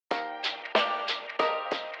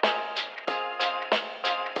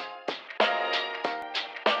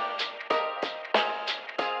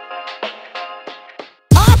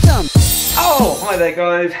there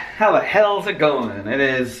guys, how the hell's it going? It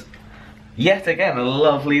is yet again a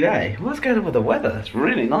lovely day. What's going on with the weather? It's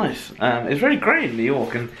really nice. It's very grey in New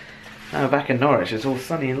York, and back in Norwich it's all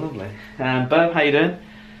sunny and lovely. Beau, how you doing?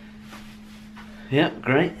 Yep,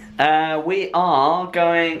 great. We are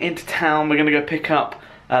going into town. We're going to go pick up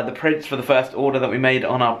the prints for the first order that we made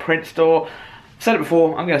on our print store. Said it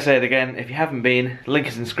before, I'm going to say it again. If you haven't been, link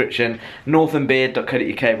is in the description.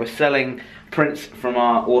 northandbeard.co.uk. We're selling prints from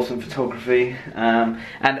our awesome photography, and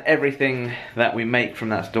everything that we make from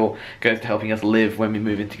that store goes to helping us live when we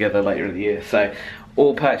move in together later in the year. So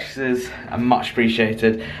all purchases are much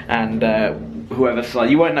appreciated, and whoever's like,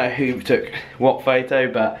 you won't know who took what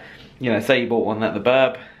photo, but you know, say you bought one that the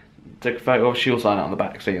Burb took a photo of, she'll sign it on the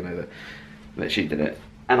back so you know that she did it.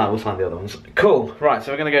 And I will sign the other ones. Cool, right,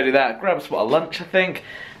 so we're gonna go do that, grab a spot of lunch I think,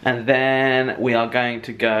 and then we are going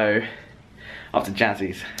to go off to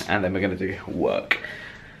Jazzy's, and then we're gonna do work.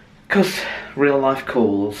 Cause real life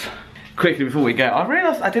calls. Quickly before we go, I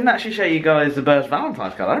realised I didn't actually show you guys the Burb's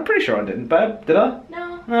Valentine's card. I'm pretty sure I didn't. Burb, did I?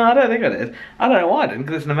 No. No, I don't think I did. I don't know why I didn't,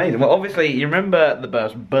 because it's amazing. Well, obviously, you remember the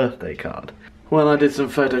Burb's birthday card? Well, I did some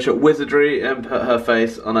Photoshop wizardry and put her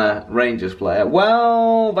face on a Rangers player.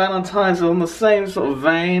 Well, Valentine's is on the same sort of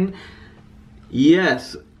vein.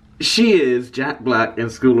 Yes, she is Jack Black in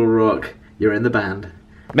School of Rock. You're in the band.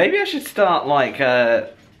 Maybe I should start like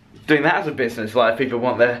doing that as a business. Like if people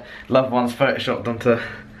want their loved ones photoshopped onto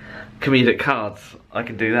comedic cards, I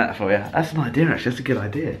can do that for you. That's an idea actually, that's a good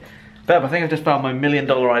idea. Beb, I think I've just found my $1 million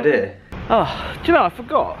idea. Oh, do you know, I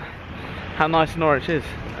forgot how nice Norwich is.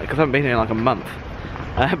 Because I haven't been here in like a month.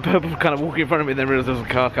 Beb was kind of walking in front of me and then realised there was a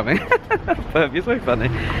car coming. Beb, you're so funny.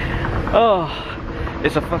 Oh,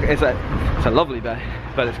 it's a lovely day,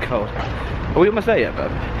 but it's cold. Are we almost there yet, Beb?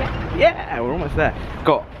 Yeah. Yeah, we're almost there.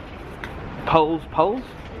 Got poles?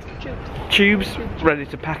 Tubes ready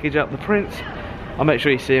to package up the prints. I'll make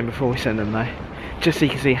sure you see them before we send them though. Just so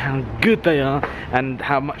you can see how good they are and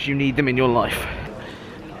how much you need them in your life.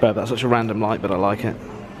 Beb, that's such a random light, but I like it.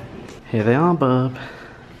 Here they are, Bub.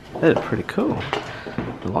 They're pretty cool.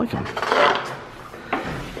 I like them.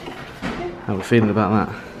 How are we feeling about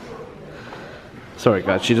that? Sorry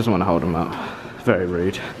guys, she doesn't want to hold them up. Very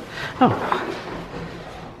rude. Oh.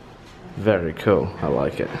 Very cool. I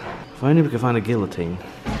like it. If only we could find a guillotine.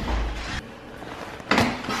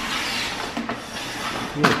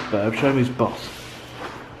 Yes, Burb, show me who's boss.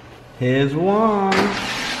 Here's one.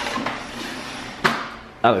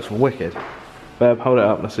 That looks wicked. Burb, hold it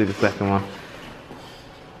up, let's see the second one.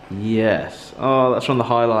 Yes. Oh, that's from the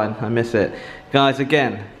High Line. I miss it. Guys,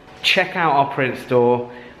 again, check out our print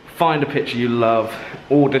store. Find a picture you love.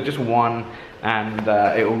 Order just one, and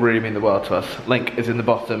it will really mean the world to us. Link is in the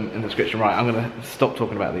bottom in the description. Right, I'm going to stop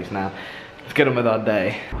talking about these now. Let's get on with our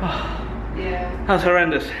day. Oh, yeah. That was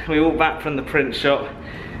horrendous. We walked back from the print shop.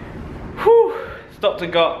 Whew. Stopped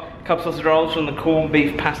and got a couple of sausage rolls from the corned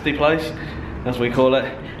beef pasty place, as we call it.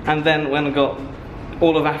 And then went and got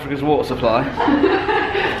all of Africa's water supply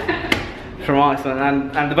from Iceland,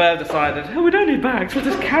 and the Burb decided, oh, we don't need bags, we'll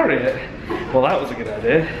just carry it. Well, that was a good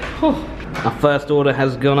idea. Whew. Our first order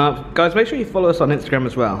has gone up. Guys, make sure you follow us on Instagram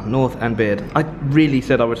as well, North and Beard. I really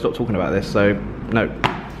said I would stop talking about this, so no.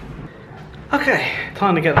 Okay,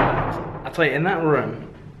 time to get the bags. I'll tell you, in that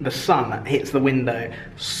room, the sun hits the window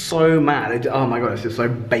so mad. Oh my god, it's just so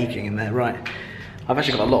baking in there, right? I've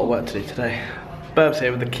actually got a lot of work to do today. Burb's here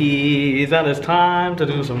with the keys, and it's time to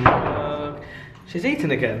do some work. She's eating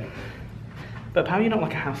again. Burb, how are you not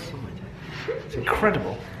like a house side? It's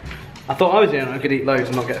incredible. I thought I was the only one who could eat loads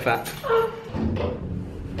and not get fat.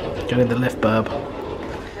 Go in the lift, Burb.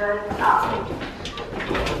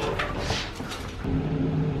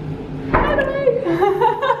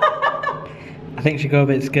 I think she got a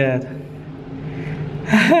bit scared.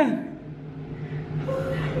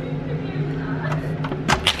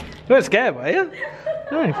 You weren't scared, were you?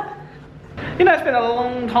 No. You know, it's been a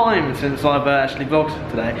long time since I've actually vlogged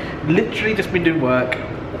today. Literally just been doing work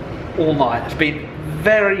all night. It's been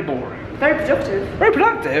very boring. Very productive. Very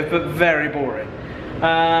productive, but very boring.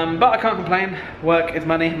 But I can't complain. Work is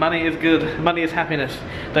money. Money is good. Money is happiness.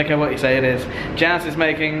 Don't care what you say it is. Jazz is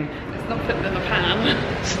making... It's not fitting in the pan.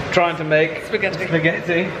 Trying to make...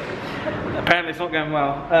 Spaghetti. Apparently it's not going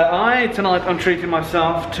well. Tonight I'm treating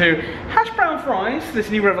myself to hash brown fries, this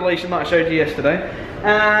new revelation that I showed you yesterday,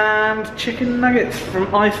 and chicken nuggets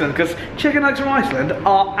from Iceland, because chicken nuggets from Iceland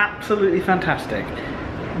are absolutely fantastic.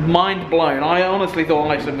 Mind blown. I honestly thought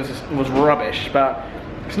Iceland was rubbish, but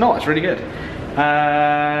it's not, it's really good.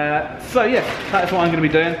 So yes, that's what I'm going to be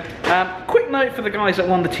doing. Quick note for the guys that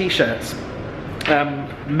won the t-shirts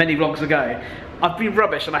many vlogs ago. I've been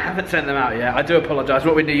rubbish and I haven't sent them out yet. I do apologise.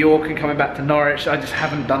 What with New York and coming back to Norwich, I just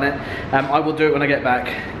haven't done it. I will do it when I get back.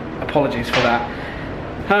 Apologies for that.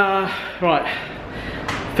 Right,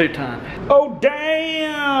 food time. Oh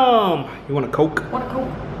damn! You want a Coke? Want a Coke?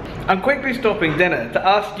 I'm quickly stopping dinner to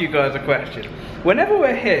ask you guys a question. Whenever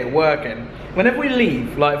we're here working, whenever we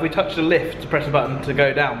leave, like if we touch the lift to press a button to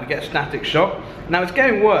go down, we get a static shock. Now it's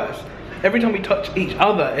getting worse. Every time we touch each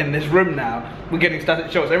other in this room now, we're getting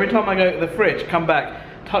static shocks. Every time I go to the fridge, come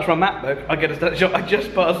back, touch my MacBook, I get a static shock. I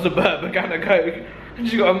just passed a burp, a can of Coke, and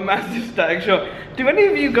just got a massive static shock. Do any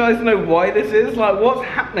of you guys know why this is? Like, what's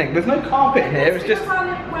happening? There's no carpet in here, it's just...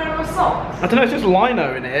 I'm wearing my socks. I don't know, it's just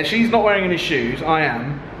lino in here. She's not wearing any shoes, I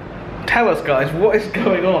am. Tell us guys, what is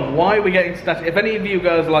going on? Why are we getting static? If any of you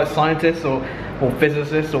guys are like scientists or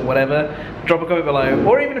physicists or whatever, drop a comment below.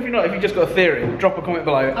 Or even if you're not, if you just got a theory, drop a comment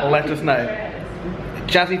below and let us know.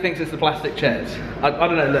 Jazzy thinks it's the plastic chairs. I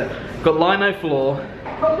don't know, look. Got lino floor,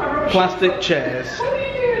 plastic chairs. What are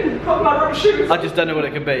you doing? Put my rubber shoes. I just don't know what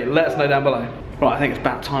it could be. Let us know down below. Right, I think it's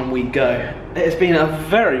about time we go. It's been a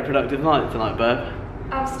very productive night tonight, Burp.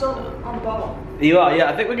 I'm still on the bottle. You are, yeah.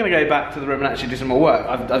 I think we're going to go back to the room and actually do some more work.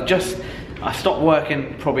 I stopped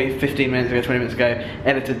working probably 15 minutes ago, 20 minutes ago,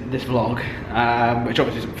 edited this vlog, which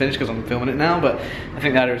obviously isn't finished because I'm filming it now, but I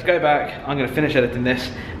think the idea is go back, I'm going to finish editing this,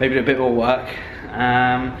 maybe do a bit more work.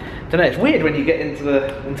 Don't know, it's weird when you get into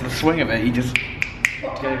the swing of it, you just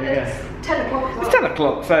What time is it? 10 o'clock. It's 10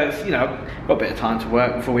 o'clock, so it's, you know, got a bit of time to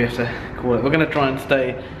work before we have to call it. We're going to try and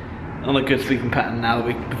stay on a good sleeping pattern now that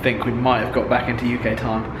we think we might have got back into UK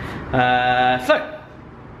time. So,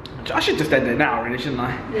 I should just end it now really, shouldn't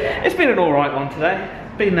I? Yeah. It's been an alright one today.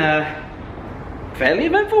 Been fairly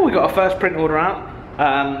eventful. We got our first print order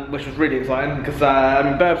out, which was really exciting because I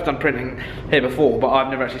mean, Burb's done printing here before, but I've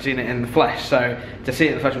never actually seen it in the flesh, so to see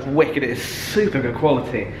it in the flesh was wicked. It is super good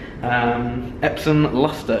quality. Epson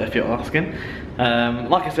luster, if you're asking.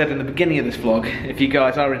 Like I said in the beginning of this vlog, if you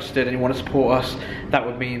guys are interested and you want to support us, that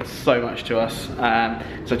would mean so much to us.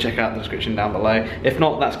 So check out the description down below. If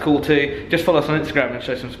not, that's cool too. Just follow us on Instagram and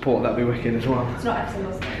show some support, that'd be wicked as well. It's not Epson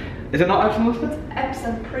luster. Is it not Epson luster?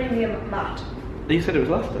 Epson premium matte. You said it was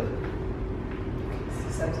luster.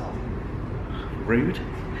 So tough. Rude.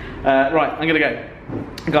 Right, I'm gonna go.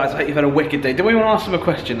 Guys, I hope you've had a wicked day. Do we want to ask them a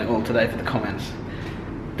question at all today for the comments?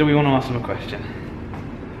 Do we want to ask them a question?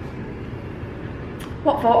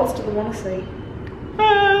 What photos do they want to see?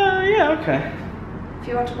 Yeah, okay. If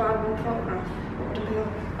you had to buy one photograph, what would it be of?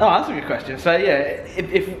 Oh, that's a good question. So yeah,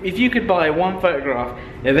 if you could buy one photograph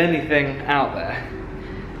of anything out there,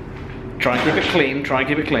 try and keep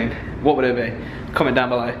it clean, what would it be? Comment down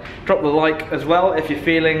below. Drop the like as well if you're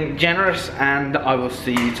feeling generous, and I will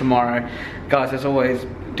see you tomorrow. Guys, as always,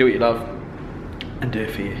 do what you love and do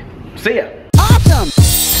it for you. See ya!